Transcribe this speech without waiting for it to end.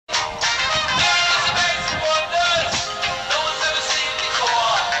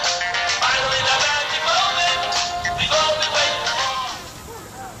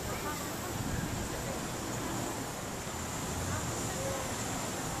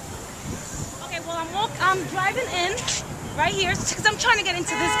Well, I'm driving in right here because I'm trying to get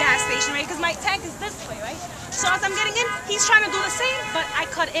into this gas station, right? Because my tank is this way, right? So as I'm getting in, he's trying to do the same, but I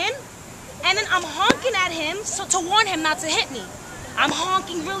cut in, and then I'm honking at him to warn him not to hit me. I'm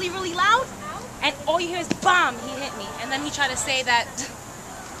honking really, really loud, and all you hear is bam, he hit me. And then he tried to say that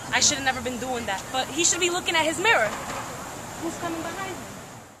I should have never been doing that, but he should be looking at his mirror. Who's coming behind me?